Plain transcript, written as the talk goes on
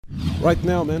Right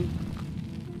now, man.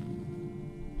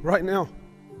 Right now.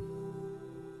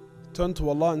 Turn to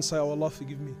Allah and say, oh Allah,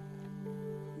 forgive me.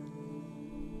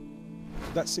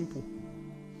 That simple.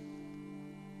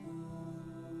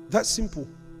 That simple.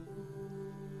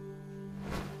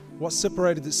 What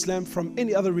separated Islam from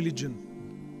any other religion?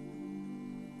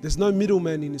 There's no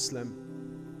middleman in Islam.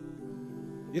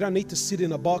 You don't need to sit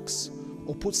in a box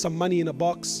or put some money in a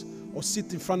box or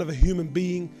sit in front of a human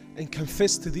being and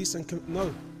confess to this and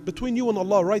no. Between you and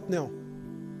Allah right now.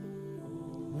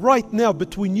 Right now,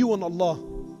 between you and Allah.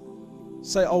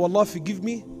 Say, oh Allah, forgive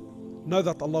me. Know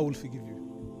that Allah will forgive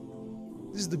you.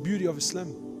 This is the beauty of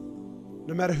Islam.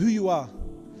 No matter who you are,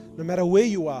 no matter where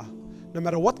you are, no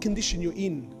matter what condition you're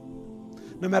in,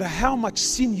 no matter how much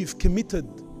sin you've committed,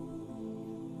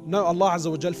 know Allah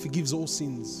Azza wa Jal forgives all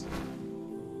sins.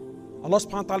 Allah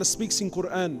subhanahu wa ta'ala speaks in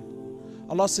Quran.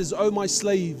 Allah says, oh my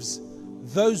slaves,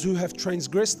 those who have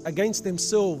transgressed against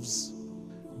themselves,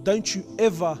 don't you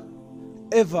ever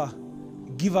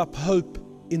give up hope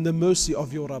in the mercy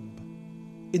of your Rabb,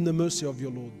 in the mercy of your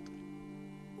Lord.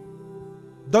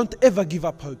 Don't ever give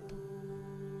up hope.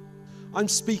 I'm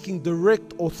speaking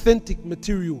direct, authentic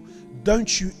material.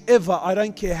 Don't you ever, I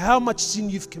don't care how much sin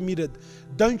you've committed,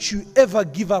 don't you ever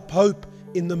give up hope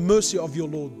in the mercy of your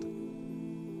Lord.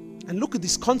 And look at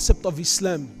this concept of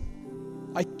Islam.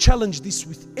 I challenge this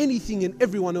with anything and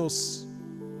everyone else.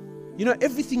 You know,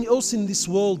 everything else in this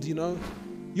world, you know,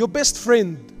 your best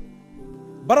friend.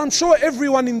 But I'm sure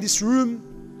everyone in this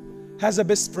room has a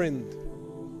best friend.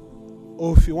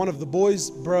 Or if you're one of the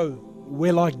boys, bro,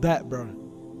 we're like that, bro.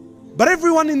 But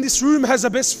everyone in this room has a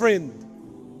best friend.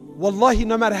 Wallahi,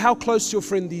 no matter how close your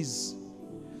friend is,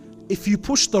 if you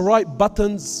push the right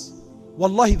buttons,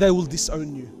 wallahi, they will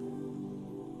disown you.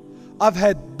 I've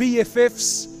had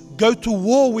BFFs go to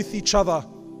war with each other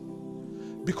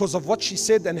because of what she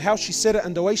said and how she said it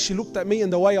and the way she looked at me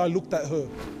and the way I looked at her.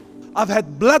 I've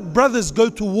had blood brothers go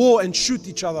to war and shoot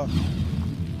each other.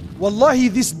 Wallahi,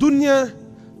 this dunya,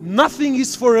 nothing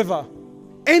is forever.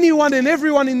 Anyone and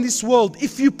everyone in this world,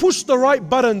 if you push the right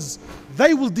buttons,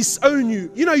 they will disown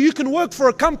you. You know, you can work for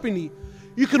a company.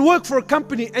 You can work for a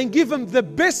company and give them the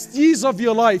best years of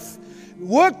your life.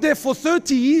 Work there for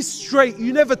 30 years straight.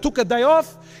 You never took a day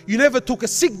off. You never took a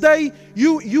sick day.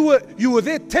 You were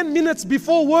there 10 minutes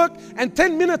before work and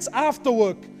 10 minutes after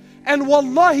work. And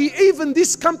wallahi, even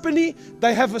this company,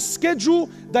 they have a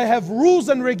schedule, they have rules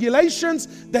and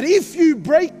regulations that if you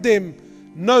break them,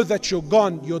 know that you're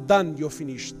gone, you're done, you're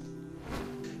finished.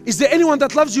 Is there anyone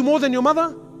that loves you more than your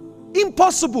mother?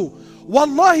 Impossible.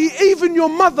 Wallahi, even your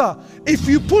mother, if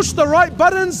you push the right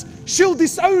buttons, she'll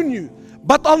disown you.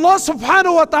 But Allah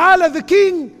subhanahu wa ta'ala, the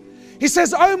King, He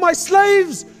says, oh my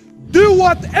slaves, do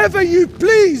whatever you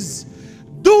please.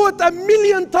 Do it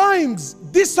 1,000,000 times.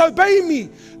 Disobey me.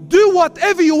 Do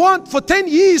whatever you want for 10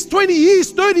 years, 20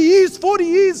 years, 30 years, 40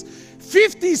 years,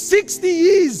 50, 60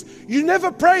 years. You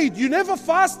never prayed. You never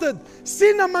fasted.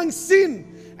 Sin among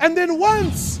sin. And then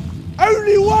once,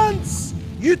 only once,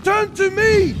 you turn to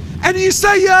me and you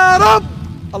say, Ya Rab.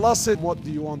 Allah said, what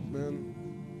do you want, man?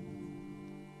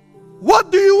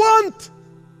 What do you want?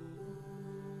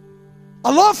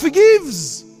 Allah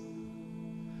forgives.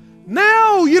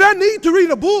 Now you don't need to read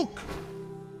a book.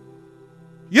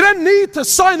 You don't need to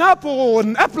sign up or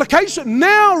an application.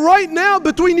 Now, right now,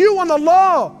 between you and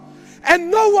Allah. And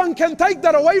no one can take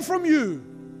that away from you.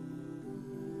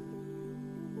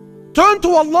 Turn to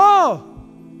Allah.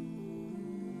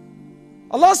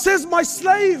 Allah says, my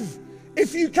slave,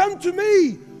 if you come to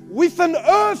me with an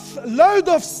earth load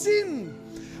of sin,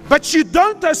 but you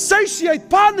don't associate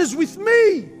partners with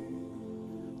me,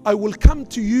 I will come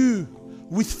to you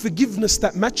with forgiveness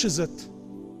that matches it.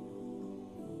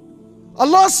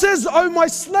 Allah says, oh my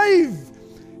slave,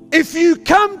 if you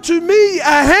come to me a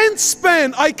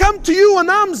handspan, I come to you an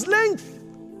arm's length.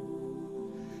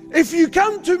 If you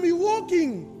come to me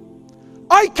walking,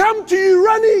 I come to you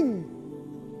running.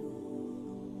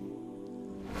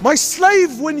 My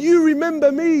slave, when you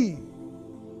remember me,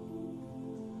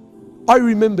 I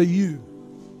remember you.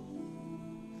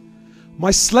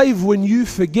 My slave, when you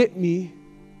forget me,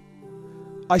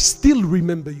 I still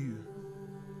remember you.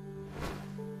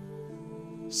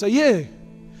 So yeah,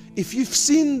 if you've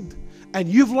sinned and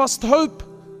you've lost hope,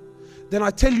 then I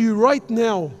tell you right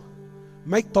now,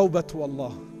 make tawbah to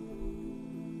Allah.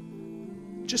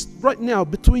 Just right now,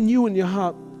 between you and your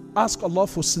heart, ask Allah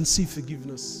for sincere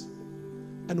forgiveness.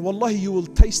 And wallahi, you will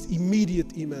taste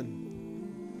immediate iman.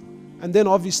 And then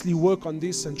obviously work on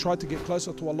this and try to get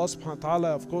closer to Allah subhanahu wa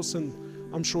ta'ala, of course, and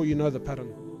I'm sure you know the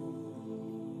pattern.